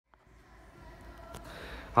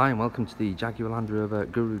Hi and welcome to the Jaguar Land Rover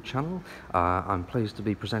Guru channel. I'm pleased to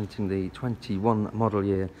be presenting the 21 model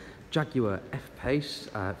year Jaguar F-Pace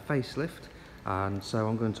facelift, and so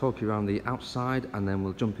I'm going to talk you around the outside and then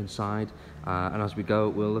we'll jump inside, and as we go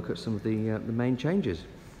we'll look at some of the main changes.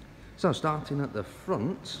 So starting at the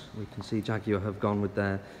front, we can see Jaguar have gone with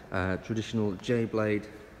their traditional J-blade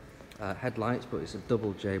headlights, but it's a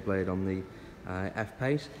double J-blade on the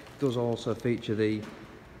F-Pace. It does also feature the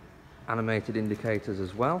animated indicators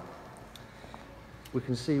as well. We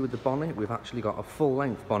can see with the bonnet we've actually got a full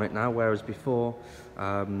length bonnet now, whereas before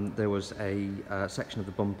there was a section of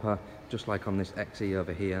the bumper just like on this XE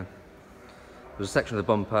over here. There's a section of the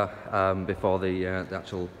bumper before the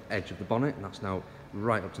actual edge of the bonnet, and that's now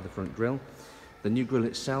right up to the front grille. The new grille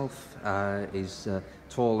itself is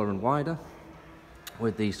taller and wider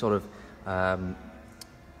with the sort of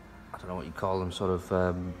I don't know what you call them, sort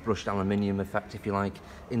of brushed aluminium effect, if you like,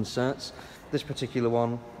 inserts. This particular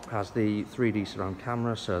one has the 3D surround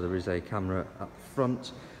camera, so there is a camera at the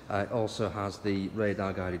front. It also has the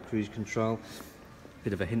radar guided cruise control.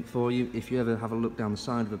 Bit of a hint for you, if you ever have a look down the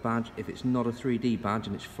side of a badge, if it's not a 3D badge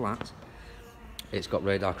and it's flat, it's got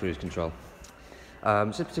radar cruise control.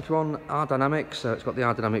 This particular one, R-Dynamic, so it's got the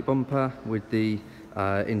R-Dynamic bumper with the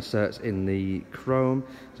inserts in the chrome.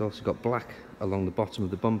 It's also got black along the bottom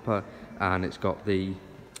of the bumper, and it's got the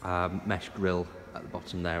mesh grille at the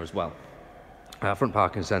bottom there as well. Front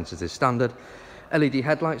parking sensors is standard. LED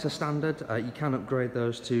headlights are standard. You can upgrade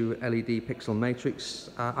those to LED pixel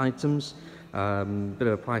matrix items. Bit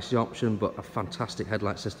of a pricey option, but a fantastic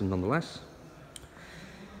headlight system nonetheless.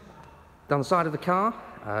 Down the side of the car,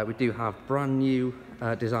 we do have brand new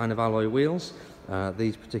design of alloy wheels.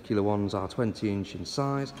 These particular ones are 20-inch in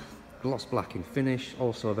size, gloss black in finish,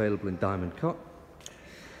 also available in diamond cut.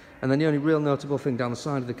 And then the only real notable thing down the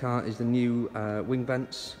side of the car is the new wing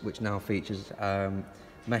vents, which now features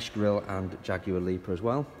mesh grille and Jaguar Leaper as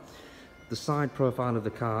well. The side profile of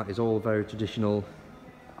the car is all very traditional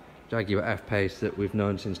Jaguar F-Pace that we've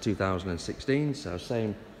known since 2016, so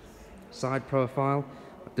same side profile.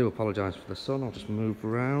 I do apologise for the sun, I'll just move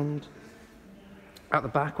around. At the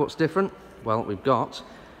back, what's different? Well, we've got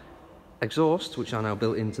exhaust, which are now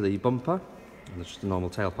built into the bumper, and there's just a normal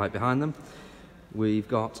tailpipe behind them. We've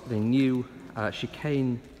got the new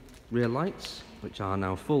chicane rear lights, which are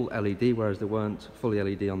now full LED, whereas they weren't fully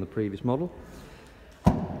LED on the previous model.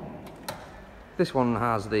 This one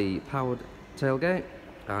has the powered tailgate,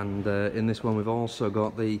 and in this one we've also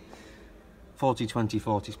got the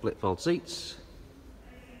 40-20-40 split fold seats.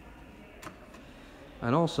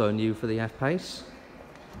 And also new for the F-Pace,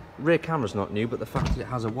 rear camera's not new, but the fact that it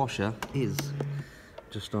has a washer is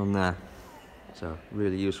just on there. So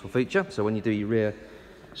really useful feature. So when you do your rear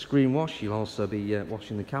screen wash, you'll also be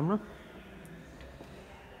washing the camera.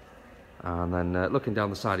 And then looking down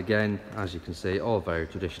the side again, as you can see, all very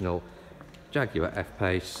traditional Jaguar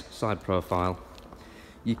F-Pace side profile.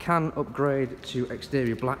 You can upgrade to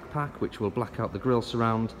exterior black pack, which will black out the grille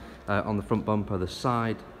surround on the front bumper, the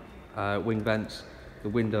side wing vents, the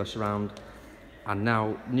window surround. And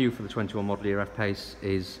now new for the 21 model year F-Pace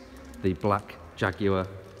is the black Jaguar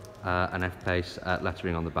and F-Pace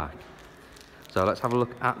lettering on the back. So let's have a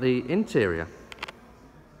look at the interior.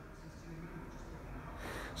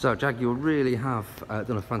 So Jaguar really have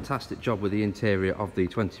done a fantastic job with the interior of the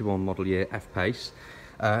 21 model year F-Pace.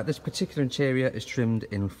 This particular interior is trimmed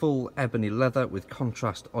in full ebony leather with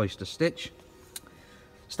contrast oyster stitch.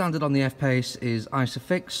 Standard on the F-Pace is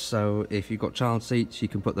Isofix, so if you've got child seats you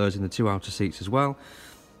can put those in the two outer seats as well.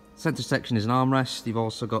 Centre section is an armrest. You've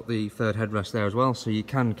also got the third headrest there as well, so you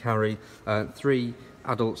can carry 3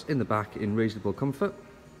 adults in the back in reasonable comfort.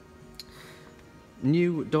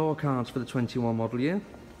 New door cards for the 21 model year.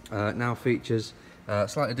 Now features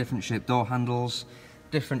slightly different shaped door handles,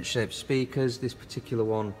 different shaped speakers. This particular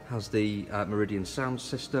one has the Meridian sound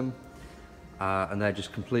system, and they're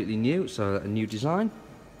just completely new, so a new design.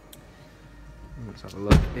 Let's have a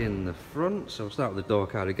look in the front. So we'll start with the door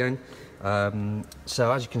card again.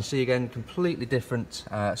 So as you can see again, completely different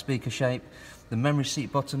speaker shape. The memory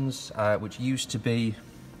seat buttons, which used to be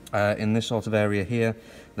in this sort of area here,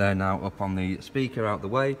 they're now up on the speaker out the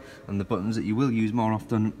way, and the buttons that you will use more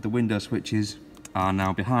often, the window switches, are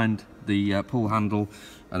now behind the pull handle,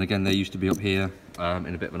 and again they used to be up here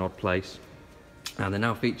in a bit of an odd place, and they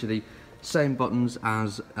now feature the same buttons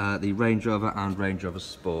as the Range Rover and Range Rover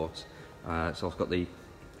Sport. It's also got the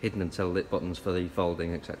hidden until lit buttons for the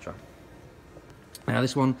folding, etc. Now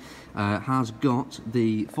this one has got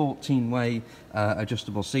the 14-way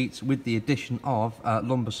adjustable seats with the addition of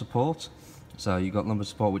lumbar support. So you've got lumbar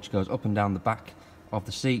support which goes up and down the back of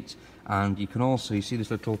the seat, and you can also, you see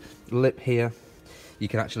this little lip here, you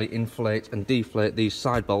can actually inflate and deflate these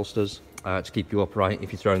side bolsters to keep you upright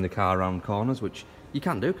if you're throwing the car around corners, which you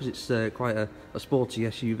can do because it's quite a sporty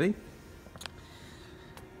SUV.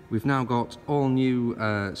 We've now got all new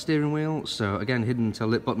steering wheel, so again hidden to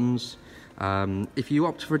lit buttons. If you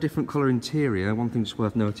opt for a different colour interior, one thing that's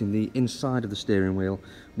worth noting, the inside of the steering wheel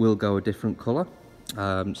will go a different colour.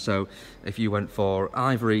 So if you went for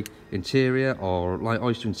ivory interior or light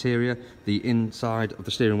oyster interior, the inside of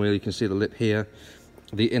the steering wheel, you can see the lip here,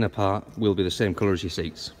 the inner part will be the same colour as your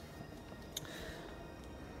seats.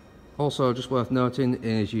 Also just worth noting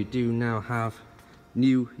is you do now have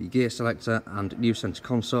new gear selector and new center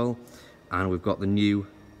console, and we've got the new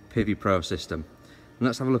Pivi Pro system. And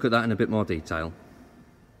let's have a look at that in a bit more detail.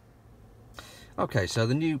 Okay, so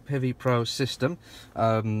the new Pivi Pro system,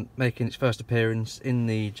 making its first appearance in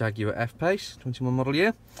the Jaguar F-Pace 21 model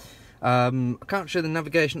year. I can't show the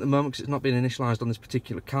navigation at the moment because it's not been initialised on this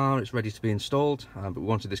particular car. It's ready to be installed, but we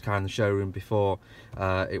wanted this car in the showroom before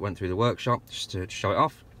it went through the workshop, just to show it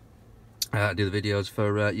off. Do the videos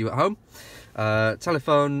for you at home.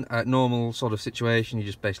 Telephone, normal sort of situation, you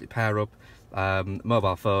just basically pair up.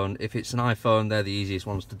 Mobile phone, if it's an iPhone, they're the easiest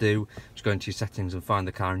ones to do. Just go into your settings and find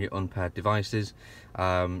the car in your unpaired devices.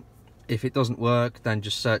 If it doesn't work, then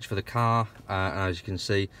just search for the car, and as you can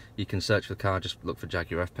see, you can search for the car, just look for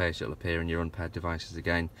Jaguar F-Pace, it'll appear in your unpaired devices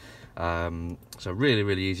again. So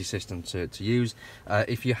really easy system to use.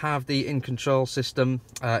 If you have the in-control system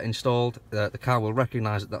installed, the car will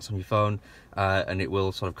recognise that that's on your phone, and it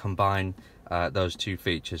will sort of combine those two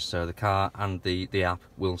features, so the car and the app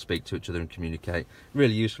will speak to each other and communicate.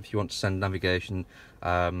 Really useful if you want to send navigation,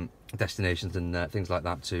 destinations and things like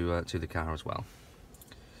that to the car as well.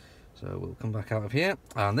 So we'll come back out of here,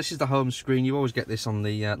 and this is the home screen. You always get this on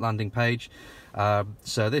the landing page.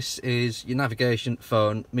 So this is your navigation,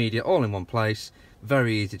 phone, media, all in one place.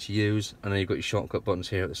 Very easy to use, and then you've got your shortcut buttons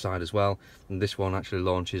here at the side as well. And this one actually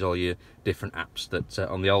launches all your different apps that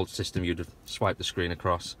on the old system you'd have swiped the screen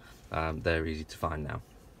across. They're easy to find now.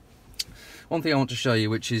 One thing I want to show you,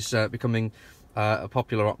 which is becoming a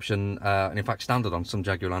popular option, and in fact standard on some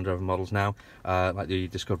Jaguar Land Rover models now, like the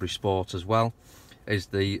Discovery Sport as well, is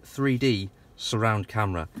the 3D surround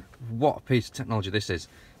camera. What a piece of technology this is.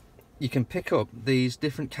 You can pick up these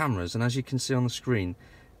different cameras, and as you can see on the screen,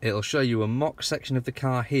 it'll show you a mock section of the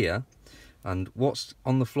car here, and what's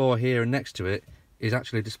on the floor here and next to it is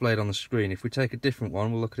actually displayed on the screen. If we take a different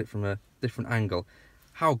one, we'll look at it from a different angle.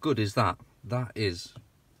 How good is that? That is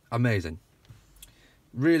amazing.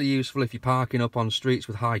 Really useful if you're parking up on streets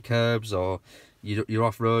with high curbs, or you're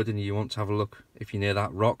off-road and you want to have a look if you're near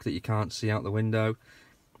that rock that you can't see out the window.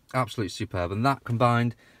 Absolutely superb. And that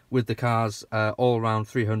combined with the car's all-round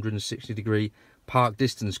 360-degree park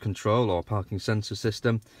distance control or parking sensor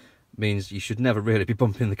system means you should never really be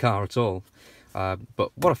bumping the car at all. But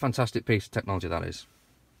what a fantastic piece of technology that is.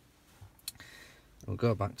 We'll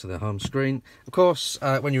go back to the home screen. Of course,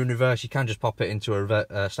 when you're in reverse, you can just pop it into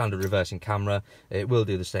a standard reversing camera. It will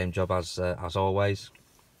do the same job as always.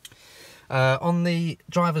 On the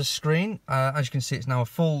driver's screen, as you can see, it's now a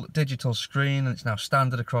full digital screen, and it's now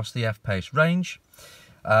standard across the F-Pace range.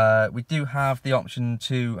 We do have the option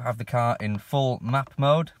to have the car in full map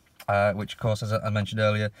mode, which of course, as I mentioned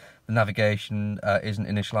earlier, the navigation isn't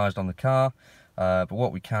initialised on the car. But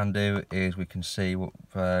what we can do is we can see what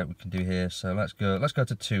we can do here. So let's go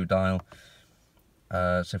to 2 dial.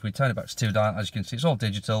 So if we turn it back to 2 dial, as you can see, it's all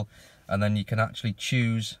digital, and then you can actually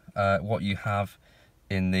choose what you have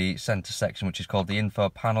in the centre section, which is called the info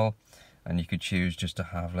panel, and you could choose just to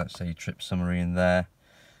have, let's say, your trip summary in there.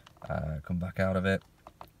 Come back out of it.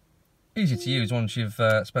 Easy to use once you've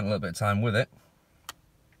spent a little bit of time with it.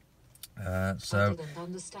 I didn't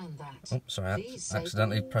understand that. Oh, sorry, I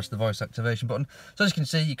accidentally pressed the voice activation button. So as you can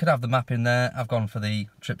see, you could have the map in there. I've gone for the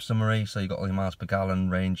trip summary, so you've got all your miles per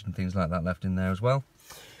gallon, range and things like that left in there as well.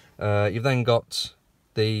 You've then got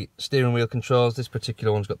the steering wheel controls. This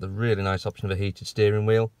particular one's got the really nice option of a heated steering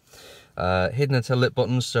wheel. Hidden until lit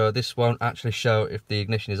buttons, so this won't actually show if the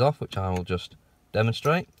ignition is off, which I will just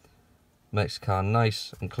demonstrate. Makes the car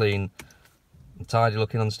nice and clean and tidy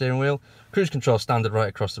looking on the steering wheel. Cruise control standard right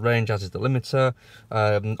across the range, as is the limiter.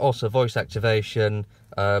 Also voice activation,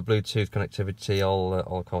 Bluetooth connectivity, all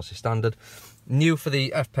of course is standard. New for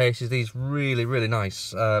the F-Pace is these really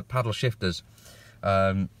nice paddle shifters.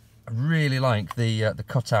 I really like the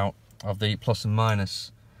cutout of the plus and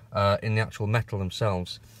minus in the actual metal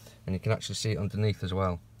themselves, and you can actually see it underneath as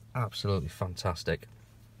well. Absolutely fantastic.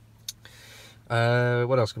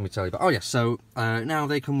 What else can we tell you about? Oh yes, so now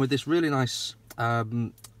they come with this really nice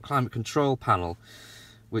climate control panel,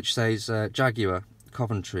 which says Jaguar,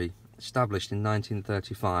 Coventry, established in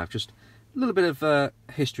 1935. Just A little bit of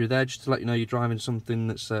history there, just to let you know you're driving something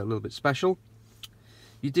that's a little bit special.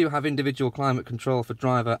 You do have individual climate control for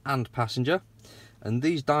driver and passenger, and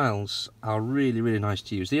these dials are really, really nice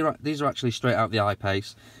to use. These are actually straight out the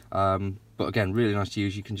I-Pace, but again, really nice to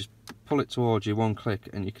use. You can just pull it towards you, one click,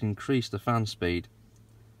 and you can increase the fan speed,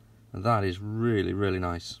 and that is really, really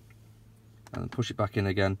nice. And push it back in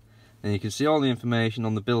again, and you can see all the information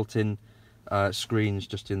on the built-in screens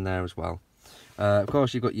just in there as well. Of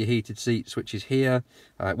course, you've got your heated seat switches here.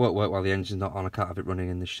 It won't work while the engine's not on. I can't have it running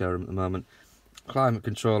in this showroom at the moment. Climate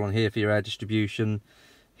control on here for your air distribution.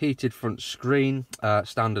 Heated front screen,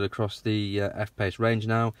 standard across the F-Pace range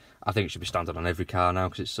now. I think it should be standard on every car now,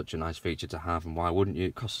 because it's such a nice feature to have, and why wouldn't you?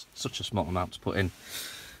 It costs such a small amount to put in.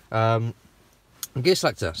 Gear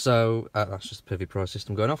selector, so that's just the Pivy Pro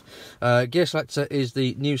system going off. Gear selector is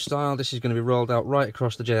the new style. This is going to be rolled out right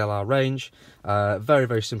across the JLR range. Very,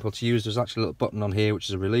 very simple to use. There's actually a little button on here which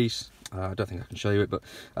is a release. I don't think I can show you it, but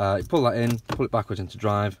you pull that in, pull it backwards into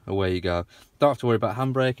drive, away you go. Don't have to worry about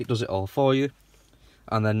handbrake, it does it all for you.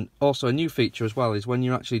 And then also a new feature as well is when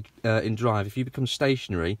you're actually in drive, if you become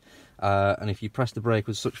stationary, and if you press the brake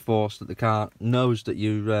with such force that the car knows that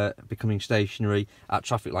you're becoming stationary at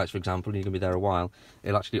traffic lights, for example, and you're going to be there a while,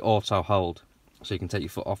 it'll actually auto hold. So you can take your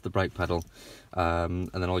foot off the brake pedal, and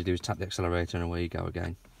then all you do is tap the accelerator and away you go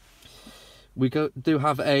again. We do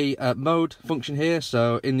have a mode function here.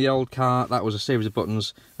 So in the old car, that was a series of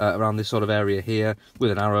buttons around this sort of area here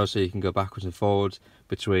with an arrow, so you can go backwards and forwards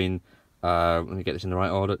between, let me get this in the right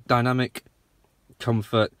order, dynamic,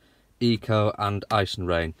 comfort, eco and ice and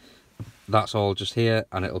rain. That's all just here,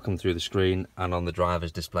 and it'll come through the screen and on the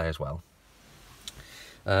driver's display as well.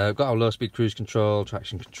 We've got our low speed cruise control,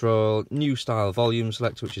 traction control, new style volume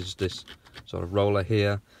selector, which is this sort of roller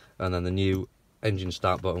here, and then the new engine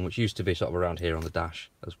start button, which used to be sort of around here on the dash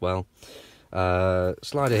as well.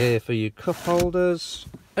 Slider here for your cup holders.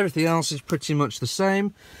 Everything else is pretty much the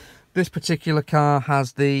same. This particular car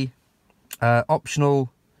has the optional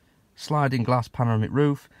sliding glass panoramic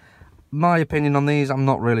roof. My opinion on these, I'm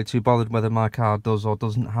not really too bothered whether my car does or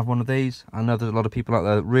doesn't have one of these. I know there's a lot of people out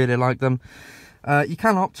there that really like them. You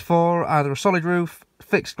can opt for either a solid roof,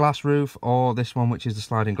 fixed glass roof, or this one, which is the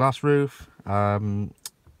sliding glass roof. Again,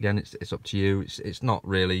 it's up to you. It's not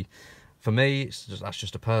really, for me, that's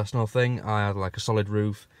just a personal thing. I either like a solid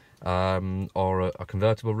roof or a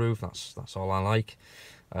convertible roof. That's all I like.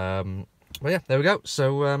 But yeah, there we go.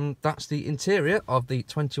 So that's the interior of the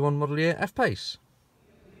 21 model year F-Pace.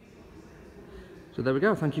 So there we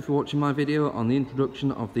go. Thank you for watching my video on the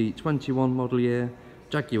introduction of the 21 model year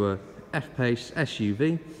Jaguar F-Pace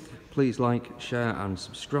SUV. Please like, share and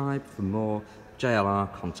subscribe for more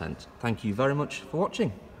JLR content. Thank you very much for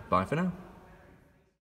watching. Bye for now.